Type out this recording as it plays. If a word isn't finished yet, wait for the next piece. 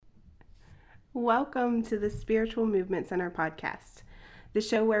Welcome to the Spiritual Movement Center podcast, the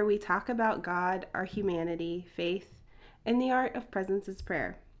show where we talk about God, our humanity, faith, and the art of presence as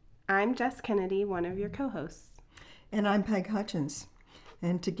prayer. I'm Jess Kennedy, one of your co-hosts. And I'm Peg Hutchins.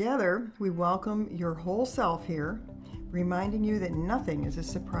 And together we welcome your whole self here, reminding you that nothing is a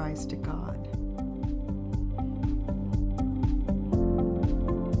surprise to God.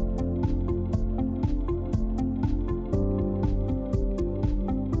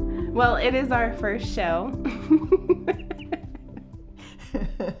 Well, it is our first show.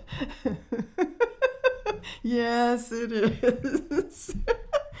 Yes, it is.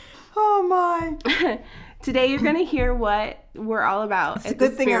 Oh my. Today you're going to hear what we're all about at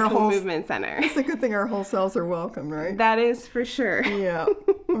the Spiritual Movement Center. It's a good thing our whole selves are welcome, right? That is for sure. Yeah.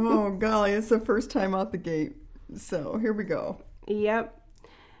 Oh, golly, it's the first time out the gate. So here we go. Yep.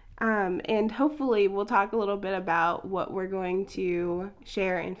 And hopefully we'll talk a little bit about what we're going to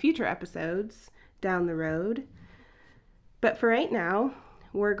share in future episodes down the road. But for right now,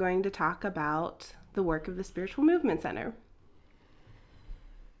 we're going to talk about the work of the Spiritual Movement Center.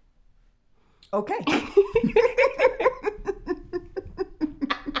 Okay.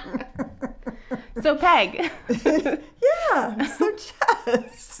 So Peg. Yeah, so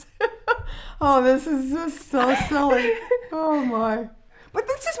Jess. Oh, this is just so silly. Oh my. But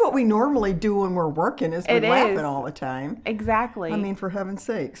this is what we normally do when we're working, is we're laughing all the time. Exactly. I mean, for heaven's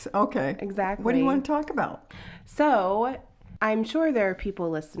sakes. Okay. Exactly. What do you want to talk about? So, I'm sure there are people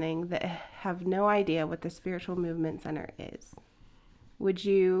listening that have no idea what the Spiritual Movement Center is. Would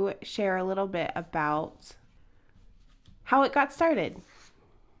you share a little bit about how it got started?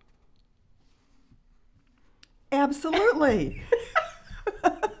 Absolutely.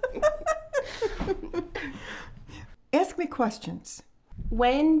 Ask me questions.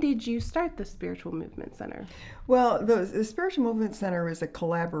 When did you start the Spiritual Movement Center? Well, the Spiritual Movement Center is a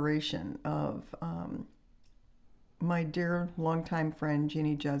collaboration of my dear longtime friend,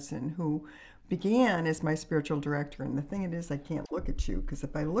 Jeannie Judson, who began as my spiritual director. And the thing it is, I can't look at you, because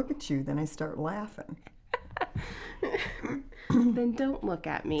if I look at you, then I start laughing. Then don't look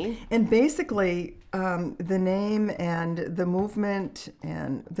at me. And basically, the name and the movement,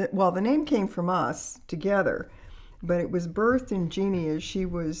 and the name came from us together. But it was birthed in Jeannie as she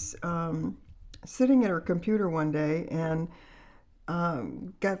was sitting at her computer one day and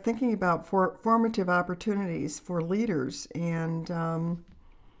got thinking about formative opportunities for leaders, and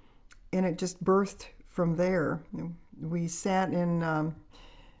it just birthed from there. We sat in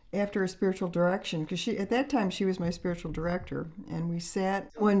after a spiritual direction, because at that time she was my spiritual director, and we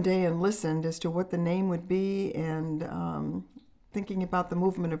sat one day and listened as to what the name would be, and thinking about the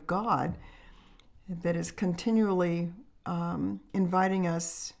movement of God that is continually inviting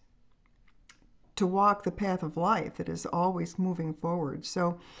us to walk the path of life that is always moving forward.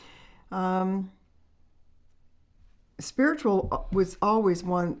 So spiritual was always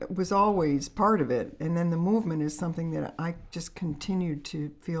part of it, and then the movement is something that I just continued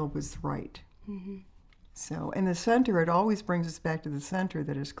to feel was right. Mm-hmm. So, and the center, it always brings us back to the center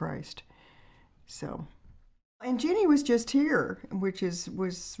that is Christ. So. And Jeannie was just here, which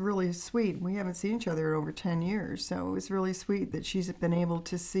was really sweet. We haven't seen each other in over 10 years, so it was really sweet that she's been able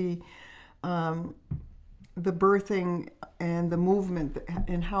to see the birthing and the movement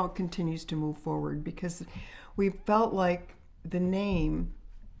and how it continues to move forward, because we felt like the name,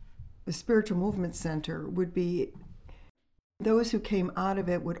 the Spiritual Movement Center, would be, those who came out of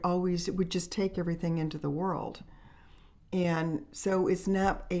it would just take everything into the world. And so it's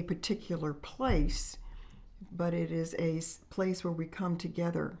not a particular place, but it is a place where we come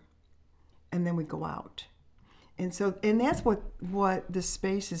together and then we go out. And that's what this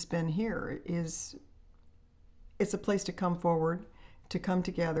space has been here, is it's a place to come forward, to come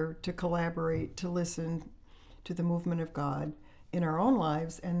together, to collaborate, to listen to the movement of God in our own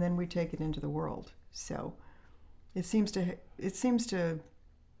lives, and then we take it into the world. So it seems to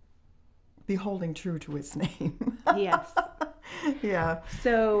be holding true to its name. Yes. Yeah.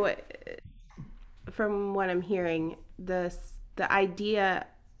 So from what I'm hearing, the idea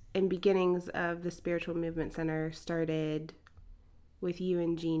and beginnings of the Spiritual Movement Center started with you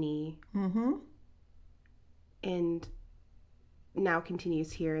and Jeannie, mm-hmm. and now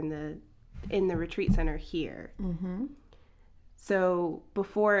continues here in the retreat center here. Mm-hmm. So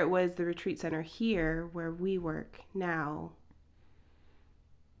before it was the retreat center here where we work now,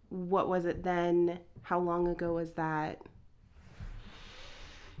 what was it then? How long ago was that?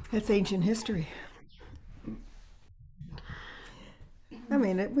 It's ancient history. I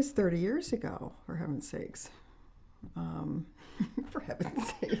mean, it was 30 years ago, for heaven's sakes. For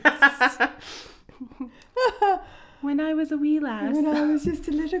heaven's sakes. When I was a wee lass. When I was just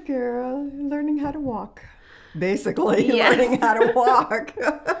a little girl learning how to walk. Basically, Yes. learning how to walk.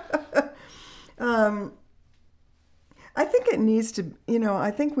 I think it needs to,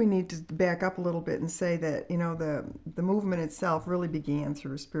 I think we need to back up a little bit and say that, the movement itself really began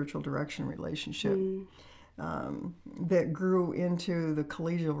through a spiritual direction relationship that grew into the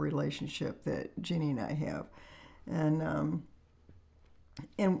collegial relationship that Jeannie and I have.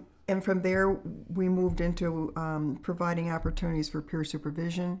 And from there, we moved into providing opportunities for peer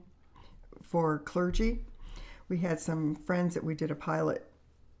supervision for clergy. We had some friends that we did a pilot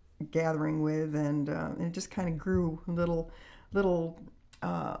gathering with, and it just kind of grew little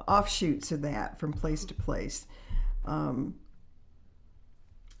offshoots of that from place to place.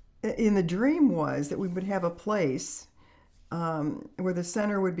 In the dream was that we would have a place where the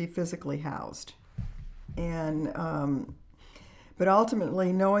center would be physically housed, and but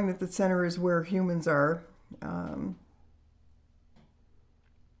ultimately, knowing that the center is where humans are,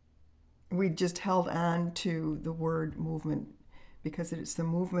 we just held on to the word movement, because it's the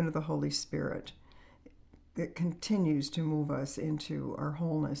movement of the Holy Spirit that continues to move us into our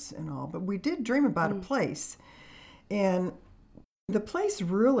wholeness and all. But we did dream about a place. And the place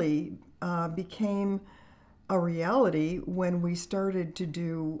really became a reality when we started to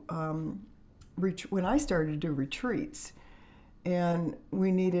do, when I started to do retreats. And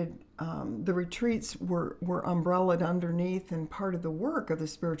we needed, the retreats were umbrellaed underneath and part of the work of the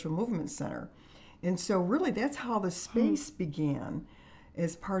Spiritual Movement Center. And so really that's how the space began,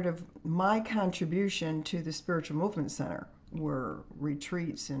 as part of my contribution to the Spiritual Movement Center were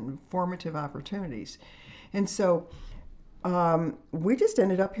retreats and formative opportunities. And so we just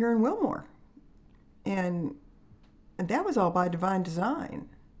ended up here in Wilmore. And that was all by divine design.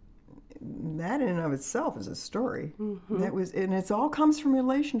 That in and of itself is a story. And it all comes from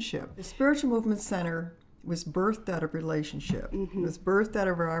relationship. The Spiritual Movement Center was birthed out of relationship. It was birthed out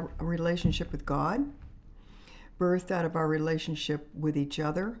of our relationship with God, birthed out of our relationship with each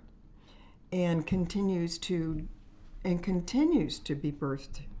other, and continues to be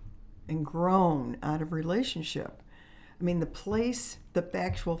birthed and grown out of relationship. I mean, the place, the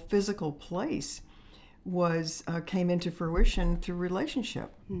actual physical place, came into fruition through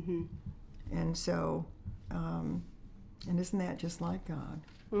relationship. And so, and isn't that just like God?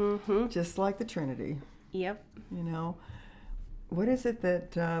 Just like the Trinity. Yep. What is it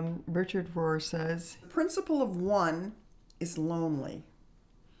that Richard Rohr says? The principle of one is lonely.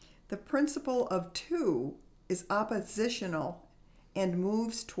 The principle of two is oppositional and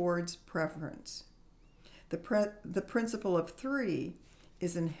moves towards preference. The principle of three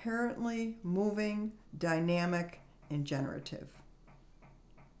is inherently moving, dynamic, and generative.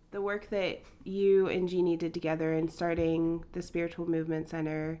 The work that you and Jeannie did together in starting the Spiritual Movement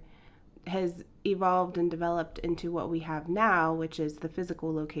Center has evolved and developed into what we have now, which is the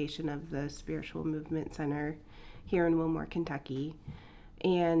physical location of the Spiritual Movement Center here in Wilmore, Kentucky.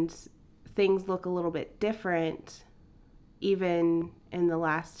 And things look a little bit different even in the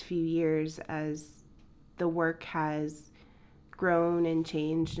last few years as the work has grown and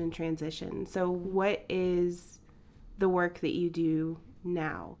changed and transitioned. So what is the work that you do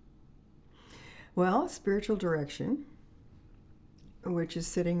now? Well, spiritual direction, which is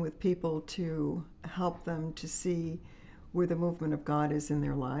sitting with people to help them to see where the movement of God is in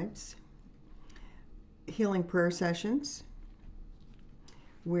their lives. Healing prayer sessions,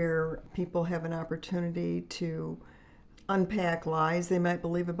 where people have an opportunity to unpack lies they might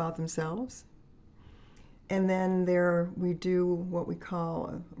believe about themselves. And then we do what we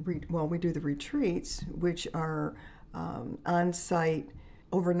call, we do the retreats, which are on-site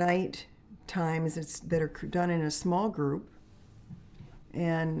overnight times that are done in a small group.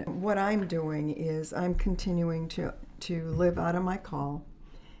 And what I'm doing is I'm continuing to live out of my call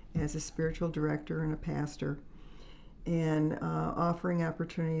as a spiritual director and a pastor, and offering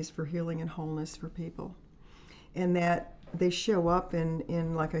opportunities for healing and wholeness for people. And that they show up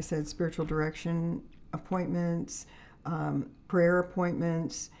in like I said, spiritual direction appointments, prayer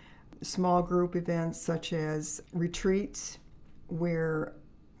appointments, small group events such as retreats where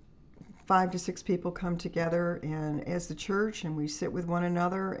 5 to 6 people come together and as the church, and we sit with one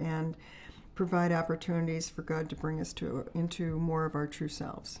another and provide opportunities for God to bring us into more of our true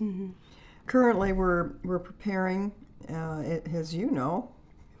selves. Currently, we're preparing, as you know,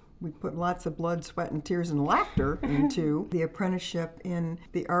 we put lots of blood, sweat, and tears and laughter into the apprenticeship in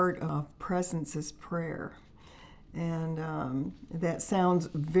the art of presence as prayer. And that sounds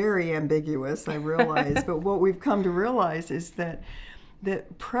very ambiguous, I realize, but what we've come to realize is that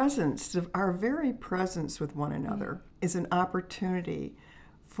presence, our very presence with one another, is an opportunity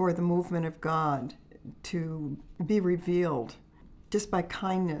for the movement of God to be revealed just by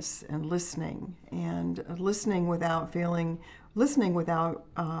kindness and listening without feeling as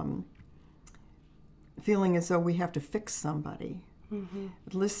though we have to fix somebody. Mm-hmm.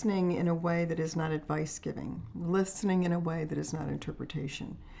 Listening in a way that is not advice giving, listening in a way that is not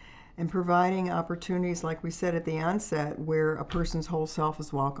interpretation, and providing opportunities, like we said at the onset, where a person's whole self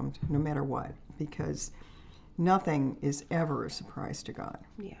is welcomed no matter what, because nothing is ever a surprise to God.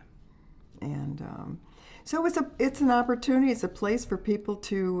 Yeah. And so it's an opportunity, it's a place for people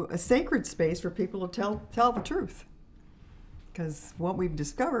a sacred space for people to tell the truth. Because what we've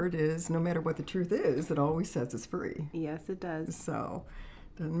discovered is no matter what the truth is, it always sets us free. Yes, it does. So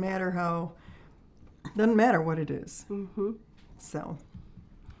doesn't matter what it is. Mm-hmm. So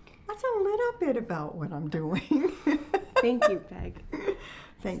that's a little bit about what I'm doing. Thank you, Peg.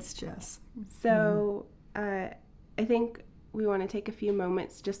 Thanks, Jess. So I think we want to take a few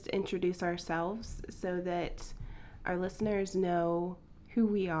moments just to introduce ourselves so that our listeners know who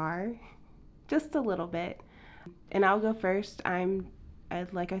we are just a little bit. And I'll go first. I'm,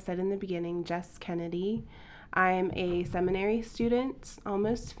 like I said in the beginning, Jess Kennedy. I'm a seminary student,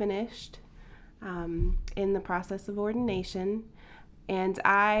 almost finished, in the process of ordination. And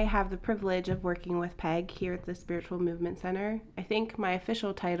I have the privilege of working with Peg here at the Spiritual Movement Center. I think my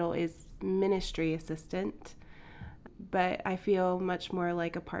official title is ministry assistant, but I feel much more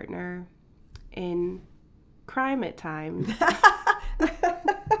like a partner in crime at times.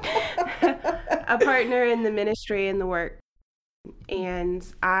 A partner in the ministry and the work. And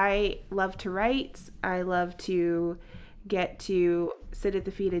I love to write. I love to get to sit at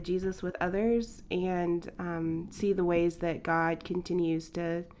the feet of Jesus with others and see the ways that God continues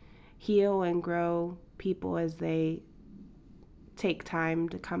to heal and grow people as they take time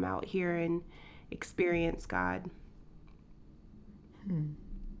to come out here and experience God.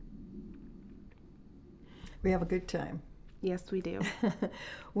 We have a good time. Yes, we do.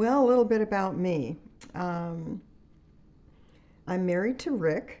 Well, a little bit about me. I'm married to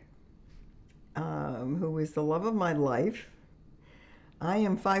Rick, who is the love of my life. I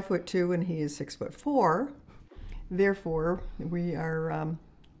am 5'2" and he is 6'4". Therefore, we are.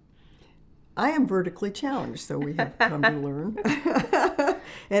 I am vertically challenged, so we have come to learn.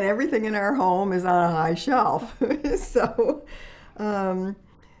 And everything in our home is on a high shelf. So,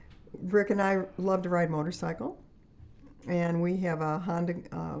 Rick and I love to ride motorcycle. And we have a Honda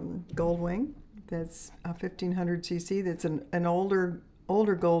Goldwing that's a 1500cc. That's an older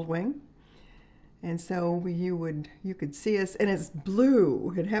Goldwing, and so you could see us, and it's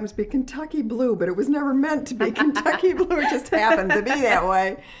blue. It happens to be Kentucky blue, but it was never meant to be Kentucky blue. It just happened to be that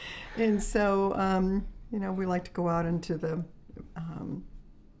way. And so we like to go out into the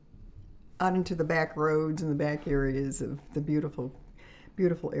back roads and the back areas of the beautiful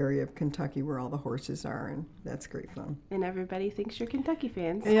area of Kentucky where all the horses are, and that's great fun. And everybody thinks you're Kentucky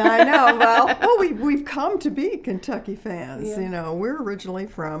fans. Yeah, I know. Well, we've come to be Kentucky fans. Yeah. We're originally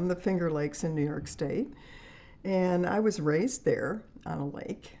from the Finger Lakes in New York State, and I was raised there on a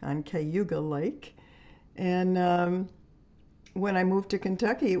lake, on Cayuga Lake. And when I moved to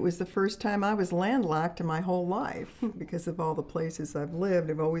Kentucky, it was the first time I was landlocked in my whole life because of all the places I've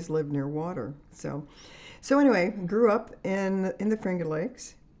lived. I've always lived near water. So anyway, grew up in the Finger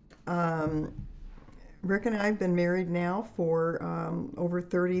Lakes. Rick and I have been married now for over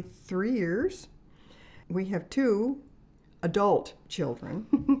 33 years. We have 2 adult children,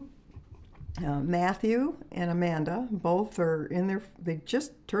 Matthew and Amanda. Both are they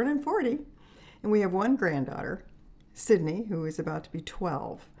just turned 40. And we have 1 granddaughter, Sydney, who is about to be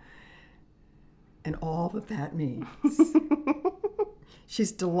 12. And all that means.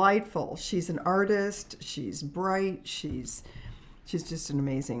 She's delightful. She's an artist. She's bright. She's just an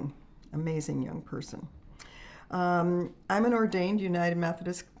amazing young person. I'm an ordained United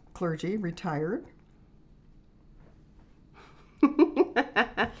Methodist clergy, retired.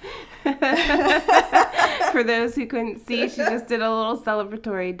 For those who couldn't see, she just did a little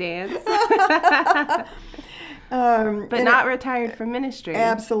celebratory dance. But not retired from ministry.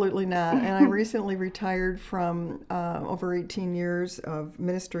 Absolutely not. And I recently retired from over 18 years of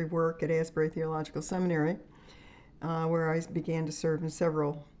ministry work at Asbury Theological Seminary, where I began to serve in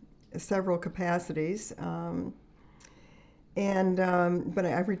several capacities. But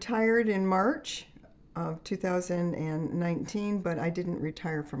I retired in March of 2019, but I didn't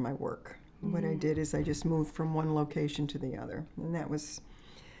retire from my work. Mm-hmm. What I did is I just moved from one location to the other, and that was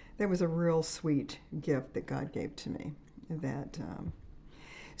a real sweet gift that God gave to me.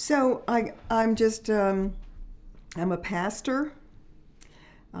 So I'm a pastor,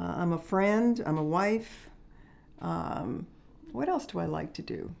 I'm a friend, I'm a wife. What else do I like to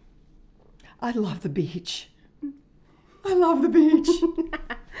do? I love the beach. I love the beach.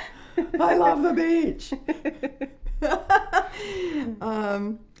 I love the beach.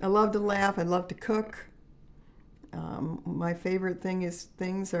 I love to laugh. I love to cook. My favorite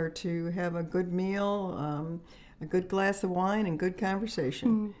things are to have a good meal, a good glass of wine, and good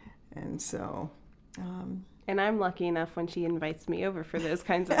conversation. And so... and I'm lucky enough when she invites me over for those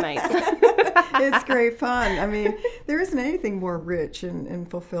kinds of nights. It's great fun. I mean, there isn't anything more rich and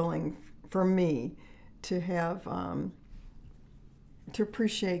fulfilling for me to have, to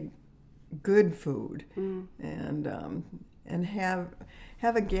appreciate good food and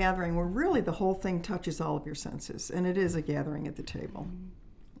have a gathering where really the whole thing touches all of your senses, and it is a gathering at the table.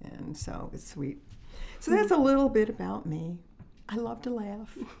 And so it's sweet. So that's a little bit about me. I love to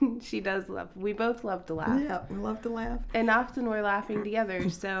laugh. She does love. We both love to laugh. Yeah, we love to laugh. And often we're laughing together.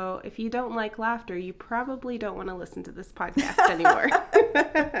 So if you don't like laughter, you probably don't want to listen to this podcast anymore.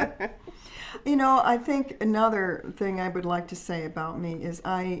 You know, I think another thing I would like to say about me is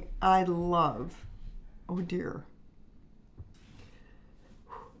I love, oh dear.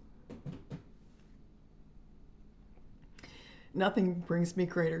 Nothing brings me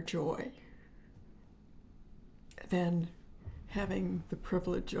greater joy than having the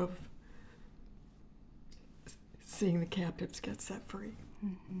privilege of seeing the captives get set free.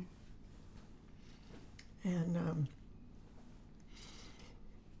 And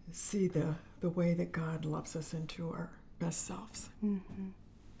see the way that God loves us into our best selves.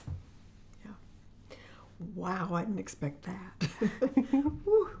 Yeah. Wow, I didn't expect that.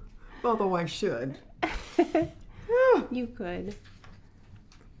 Although I should. You could.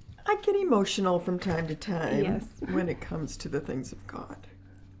 I get emotional from time to time. Yes. When it comes to the things of God.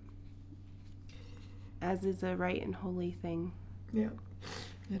 As is a right and holy thing. Yeah,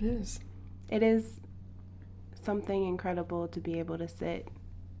 it is. It is something incredible to be able to sit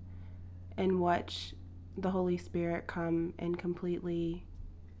and watch the Holy Spirit come and completely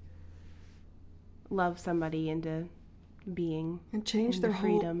love somebody into being and change their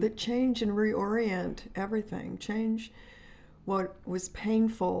freedom. That change and reorient everything. Change what was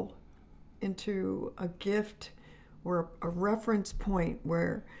painful into a gift or a reference point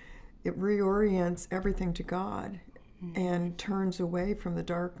where it reorients everything to God and turns away from the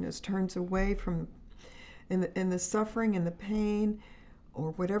darkness, turns away from in the suffering and the pain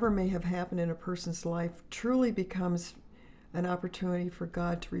or whatever may have happened in a person's life truly becomes an opportunity for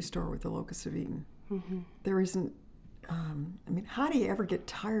God to restore with the locusts of Eden. There isn't, how do you ever get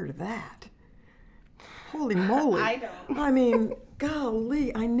tired of that? Holy moly. I don't. I mean,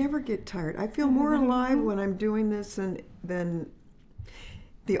 golly, I never get tired. I feel more alive when I'm doing this than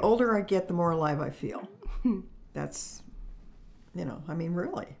the older I get, the more alive I feel. That's,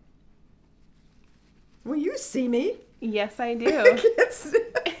 really. Well, you see me. Yes, I do.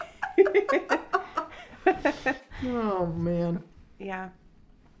 Oh, man. Yeah.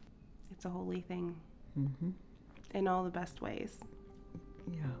 It's a holy thing. In all the best ways.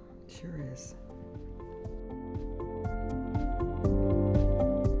 Yeah, sure is.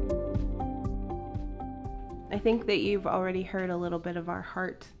 I think that you've already heard a little bit of our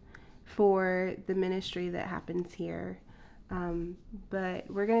heart for the ministry that happens here. But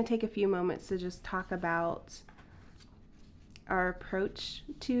we're going to take a few moments to just talk about our approach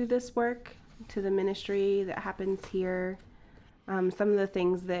to this work, to the ministry that happens here, some of the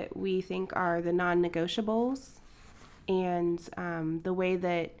things that we think are the non-negotiables, and the way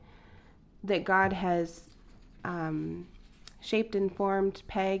that God has shaped and formed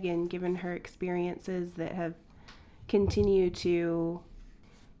Peg and given her experiences that have continued to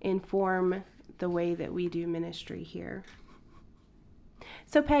inform the way that we do ministry here.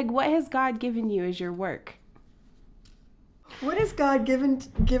 So Peg, what has God given you as your work? What has God given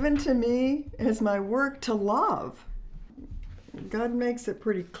to me as my work? To love. God makes it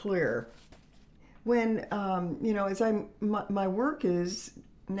pretty clear. When my work is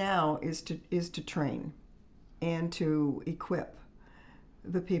to train and to equip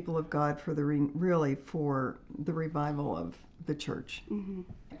the people of God for the revival of the church.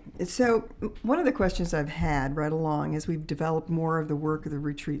 So one of the questions I've had right along as we've developed more of the work of the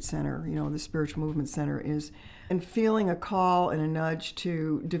Retreat Center, the Spiritual Movement Center, is and feeling a call and a nudge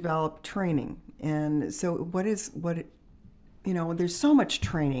to develop training. And so there's so much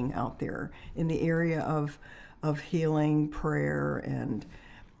training out there in the area of healing, prayer, and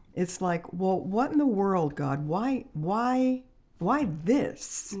it's like, well, what in the world, God? Why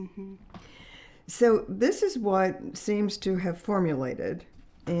this? So this is what seems to have formulated.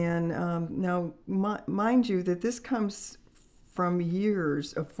 And now, mind you, that this comes from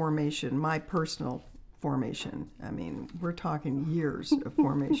years of formation, my personal formation. I mean, we're talking years of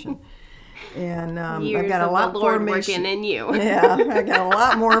formation. And Years I've got a of lot the Lord formation. working in you. Yeah, I got a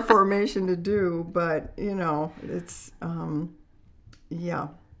lot more formation to do, but it's yeah.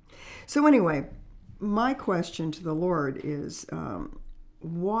 So anyway, my question to the Lord is,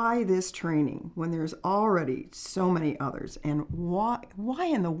 why this training when there's already so many others, and why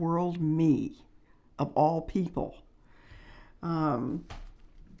in the world me, of all people? And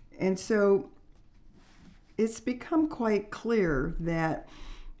so it's become quite clear that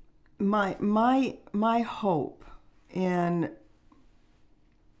my hope, and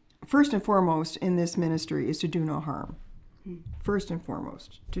first and foremost in this ministry, is to do no harm. First and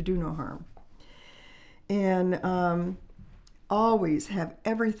foremost, to do no harm. And always have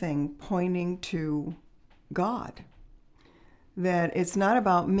everything pointing to God. That it's not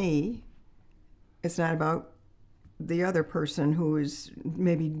about me, it's not about the other person who is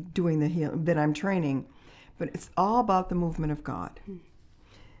maybe doing the healing that I'm training, but it's all about the movement of God.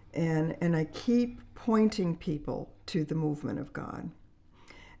 And I keep pointing people to the movement of God.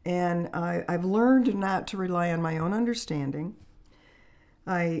 And I've learned not to rely on my own understanding.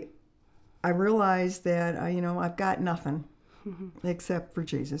 I realize that I've got nothing except for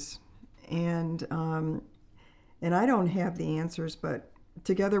Jesus, and I don't have the answers, but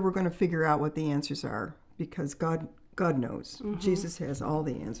together we're going to figure out what the answers are, because God knows. Jesus has all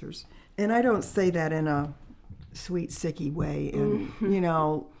the answers. And I don't say that in a sweet, sicky way, and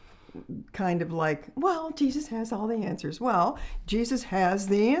kind of like, well, Jesus has all the answers. Well, Jesus has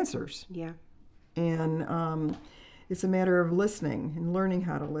the answers. Yeah. And it's a matter of listening and learning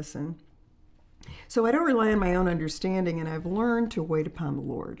how to listen. So I don't rely on my own understanding, and I've learned to wait upon the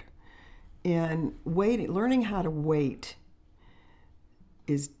Lord. And learning how to wait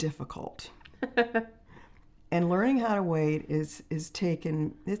is difficult. And learning how to wait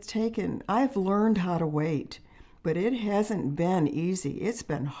I've learned how to wait, but it hasn't been easy. It's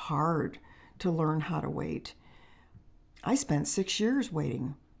been hard to learn how to wait. I spent 6 years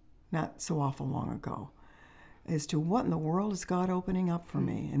waiting, not so awful long ago, as to what in the world is God opening up for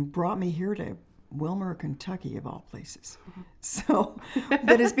me, and brought me here to Wilmer, Kentucky, of all places. So,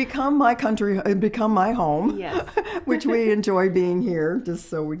 but it's become my country, it's become my home, Yes. which we enjoy being here, just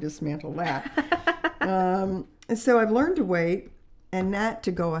so we dismantle that. And so I've learned to wait and not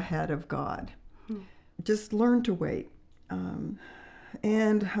to go ahead of God. Just learn to wait. And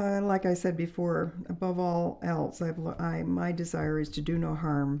like I said before, above all else, my desire is to do no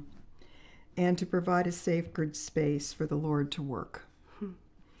harm and to provide a sacred space for the Lord to work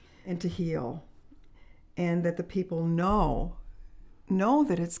and to heal. And that the people know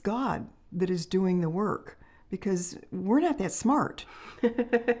that it's God that is doing the work, because we're not that smart.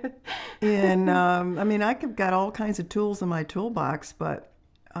 And I've got all kinds of tools in my toolbox, but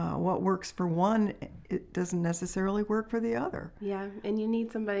what works for one, it doesn't necessarily work for the other. Yeah, and you need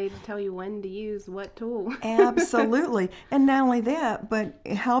somebody to tell you when to use what tool. Absolutely. And not only that, but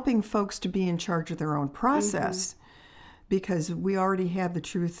helping folks to be in charge of their own process, because we already have the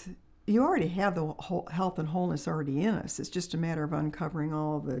truth. You already have the whole health and wholeness already in us. It's just a matter of uncovering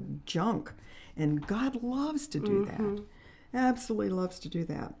all the junk. And God loves to do that. Absolutely loves to do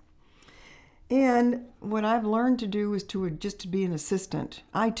that. And what I've learned to do is to be an assistant.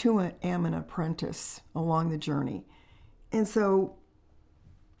 I too am an apprentice along the journey. And so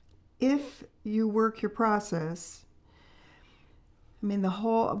if you work your process,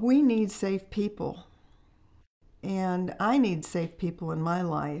 we need safe people. And I need safe people in my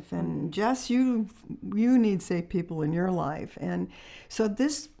life, and Jess, you need safe people in your life. And so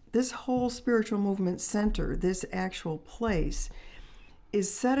this whole spiritual movement center, this actual place,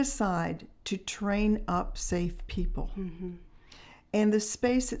 is set aside to train up safe people. And the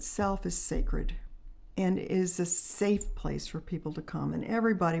space itself is sacred and is a safe place for people to come. And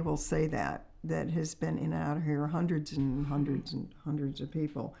everybody will say that has been in and out of here, hundreds and hundreds and hundreds of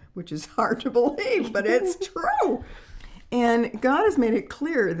people, which is hard to believe, but it's true. And God has made it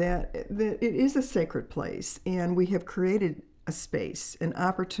clear that it is a sacred place, and we have created a space and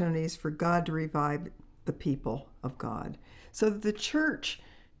opportunities for God to revive the people of God. So that the church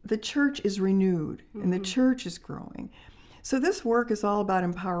is renewed, and the church is growing. So this work is all about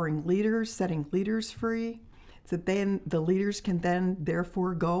empowering leaders, setting leaders free, so then the leaders can then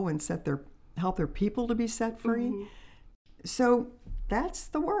therefore go and help their people to be set free. So that's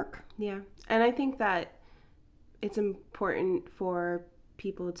the work. Yeah. And I think that it's important for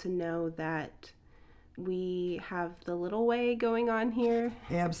people to know that we have the little way going on here.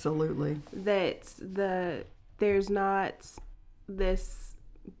 Absolutely. That there's not this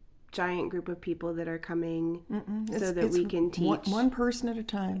giant group of people that are coming so that we can teach. One person at a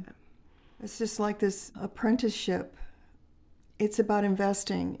time. Yeah. It's just like this apprenticeship it's about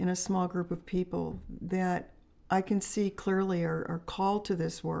investing in a small group of people that I can see clearly are called to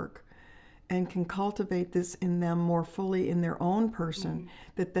this work and can cultivate this in them more fully in their own person,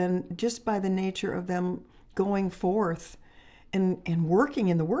 that then just by the nature of them going forth and working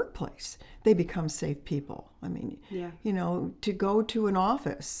in the workplace, they become safe people. I mean, to go to an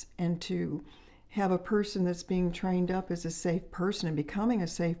office and to have a person that's being trained up as a safe person and becoming a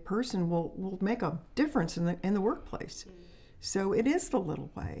safe person will make a difference in the workplace. So it is the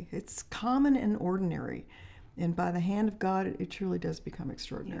little way. It's common and ordinary. And by the hand of God, it truly does become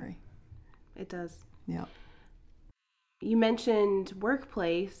extraordinary. It does. Yeah. You mentioned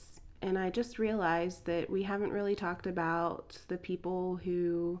workplace, and I just realized that we haven't really talked about the people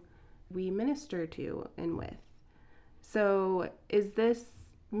who we minister to and with. So is this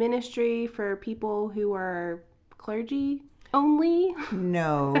ministry for people who are clergy only?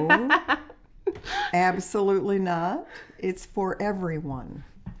 No, absolutely not. It's for everyone.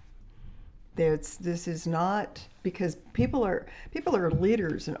 This is not, because people are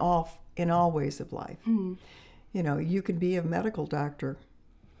leaders in all ways of life. Mm-hmm. You could be a medical doctor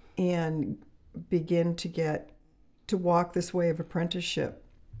and begin to walk this way of apprenticeship.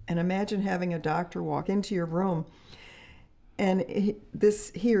 And imagine having a doctor walk into your room, and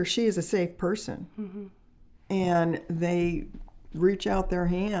he or she is a safe person. Mm-hmm. And they reach out their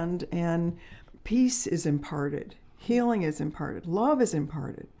hand, and peace is imparted, healing is imparted, love is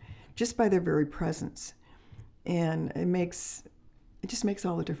imparted, just by their very presence. And it just makes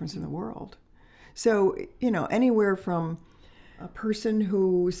all the difference in the world. So, anywhere from a person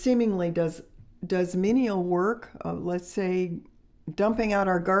who seemingly does menial work, let's say dumping out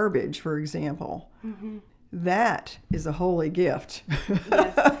our garbage, for example, mm-hmm. That is a holy gift.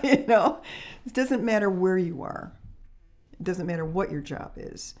 Yes. It doesn't matter where you are. It doesn't matter what your job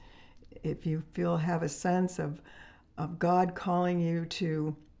is. If you have a sense of God calling you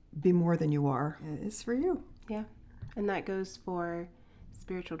to be more than you are, it's for you. Yeah. And that goes for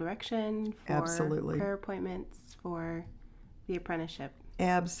spiritual direction, for Absolutely. Prayer appointments, for the apprenticeship.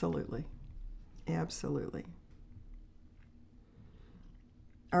 Absolutely. Absolutely.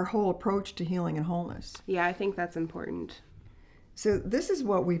 Our whole approach to healing and wholeness. Yeah, I think that's important. So this is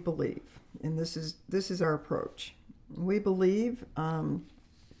what we believe, and this is our approach. We believe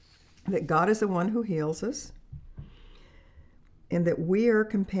that God is the one who heals us, and that we are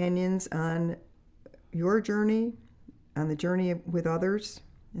companions on your journey, on the journey with others,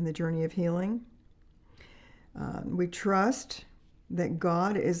 in the journey of healing. We trust that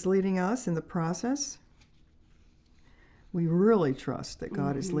God is leading us in the process. We really trust that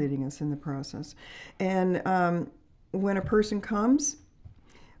God mm-hmm. is leading us in the process. And when a person comes,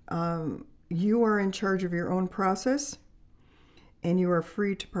 you are in charge of your own process, and you are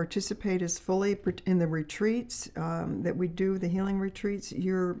free to participate as fully in the retreats that we do, the healing retreats.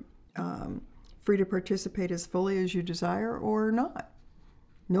 You're free to participate as fully as you desire or not.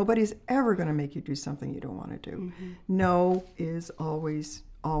 Nobody's ever going to make you do something you don't want to do. Mm-hmm. No is always,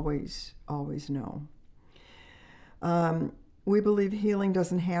 always, always no. We believe healing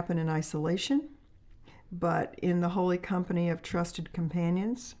doesn't happen in isolation, but in the holy company of trusted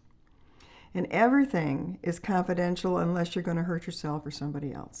companions. And everything is confidential unless you're going to hurt yourself or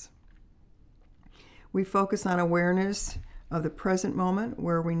somebody else. We focus on awareness of the present moment,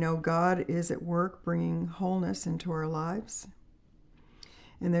 where we know God is at work bringing wholeness into our lives.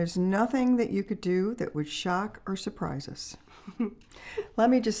 And there's nothing that you could do that would shock or surprise us. Let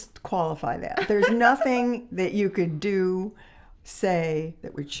me just qualify that. There's nothing that you could do, say,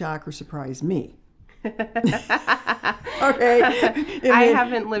 that would shock or surprise me. Okay. I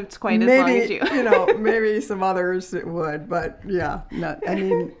haven't lived quite as long as you. Maybe some others it would, but yeah,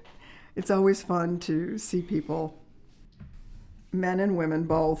 it's always fun to see people, men and women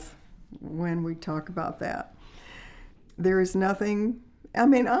both, when we talk about that. There is nothing,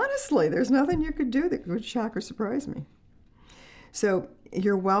 honestly, there's nothing you could do that would shock or surprise me. So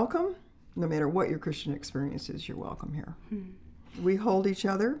you're welcome, no matter what your Christian experience is, you're welcome here. Hmm. We hold each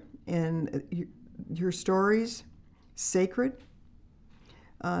other and your stories sacred,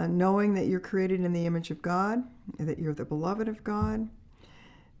 knowing that you're created in the image of God, that you're the beloved of God,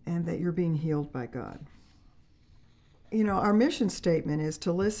 and that you're being healed by God. Our mission statement is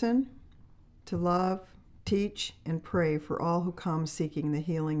to listen, to love, teach, and pray for all who come seeking the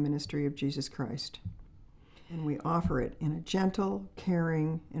healing ministry of Jesus Christ. And we offer it in a gentle,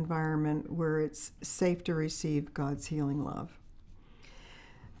 caring environment where it's safe to receive God's healing love.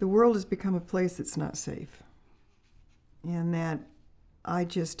 The world has become a place that's not safe. And that I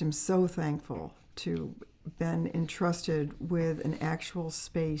just am so thankful to been entrusted with an actual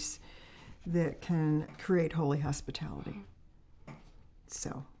space that can create holy hospitality.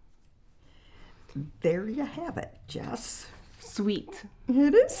 So there you have it, Jess. Sweet.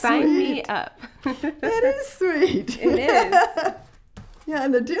 It is Sign sweet. me up. It is sweet. It is. Yeah,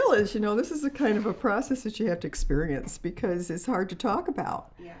 and the deal is, this is a kind of a process that you have to experience because it's hard to talk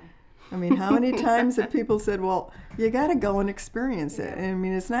about. Yeah. I mean, how many times have people said, well, you got to go and experience it? And I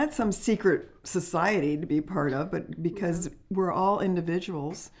mean, it's not some secret society to be part of, but because we're all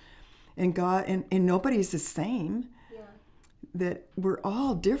individuals and God, and nobody's the same, that we're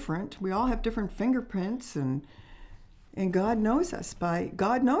all different. We all have different fingerprints, and God knows us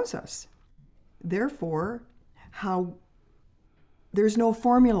God knows us. Therefore, there's no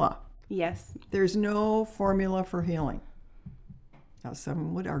formula. Yes. There's no formula for healing. Now,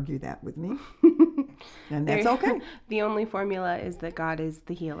 some would argue that with me, and that's okay. The only formula is that God is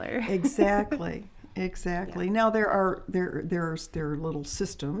the healer. Exactly. Yeah. Now, there are little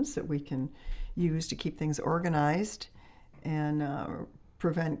systems that we can use to keep things organized and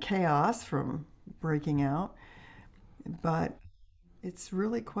prevent chaos from breaking out. But it's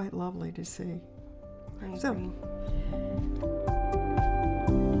really quite lovely to see. I agree. So,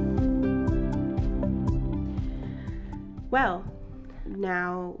 well,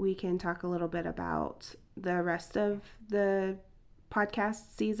 now we can talk a little bit about the rest of the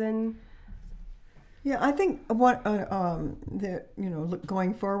podcast season. Yeah, I think what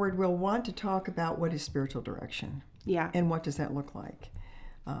going forward, we'll want to talk about what is spiritual direction. Yeah. And what does that look like?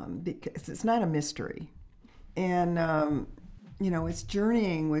 Because it's not a mystery. And, it's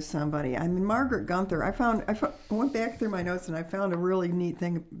journeying with somebody. I mean, Margaret Gunther, I went back through my notes and I found a really neat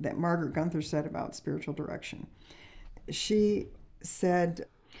thing that Margaret Gunther said about spiritual direction. She said,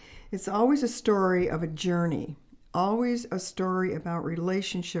 it's always a story of a journey, always a story about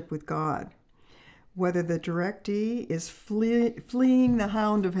relationship with God. Whether the directee is fleeing the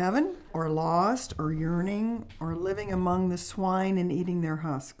hound of heaven, or lost, or yearning, or living among the swine and eating their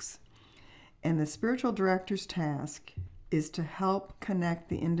husks. And the spiritual director's task is to help connect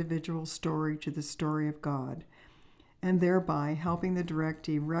the individual story to the story of God, and thereby helping the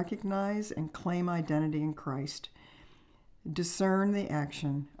directee recognize and claim identity in Christ, discern the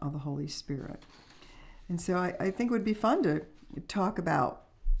action of the Holy Spirit. And so I think it would be fun to talk about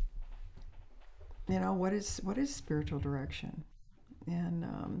what is spiritual direction,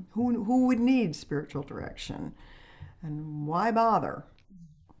 and who would need spiritual direction, and why bother?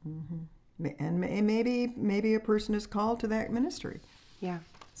 Mm-hmm. And maybe a person is called to that ministry. Yeah.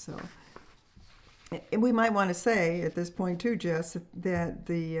 So, and we might want to say at this point too, Jess, that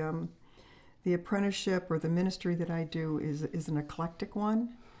the apprenticeship or the ministry that I do is an eclectic one,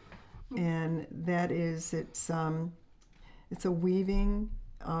 and that is it's a weaving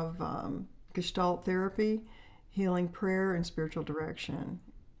of Gestalt therapy, healing prayer, and spiritual direction.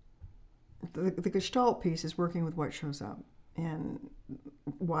 The Gestalt piece is working with what shows up and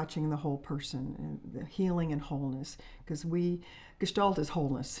watching the whole person and the healing and wholeness, because Gestalt is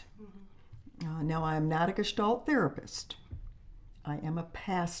wholeness. Mm-hmm. Now, I am not a Gestalt therapist. I am a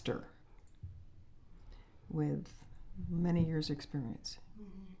pastor with many years' experience.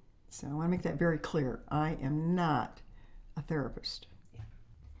 Mm-hmm. So I want to make that very clear. I am not a therapist.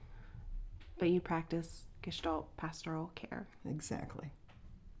 But you practice Gestalt pastoral care. Exactly.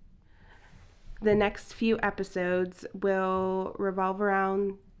 The next few episodes will revolve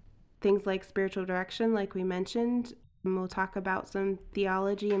around things like spiritual direction, like we mentioned. And we'll talk about some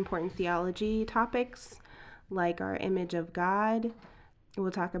important theology topics, like our image of God.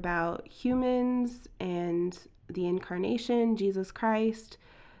 We'll talk about humans and the incarnation, Jesus Christ,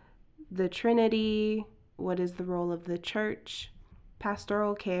 the Trinity, what is the role of the church,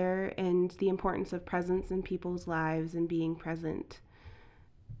 pastoral care, and the importance of presence in people's lives and being present.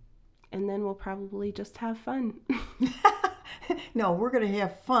 And then we'll probably just have fun. No, we're going to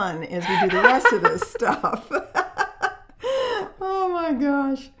have fun as we do the rest of this stuff. Oh my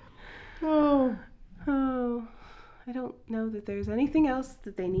gosh. Oh, I don't know that there's anything else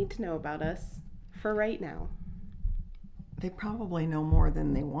that they need to know about us for right now. They probably know more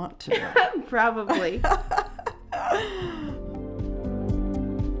than they want to know. Probably.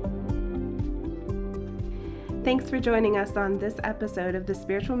 Thanks for joining us on this episode of the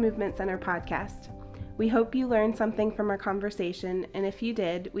Spiritual Movement Center podcast. We hope you learned something from our conversation, and if you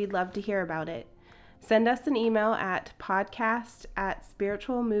did, we'd love to hear about it. Send us an email at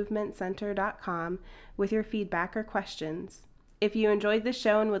podcast@spiritualmovementcenter.com with your feedback or questions. If you enjoyed the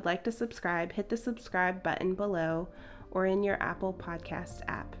show and would like to subscribe, hit the subscribe button below or in your Apple Podcast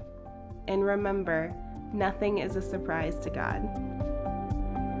app. And remember, nothing is a surprise to God.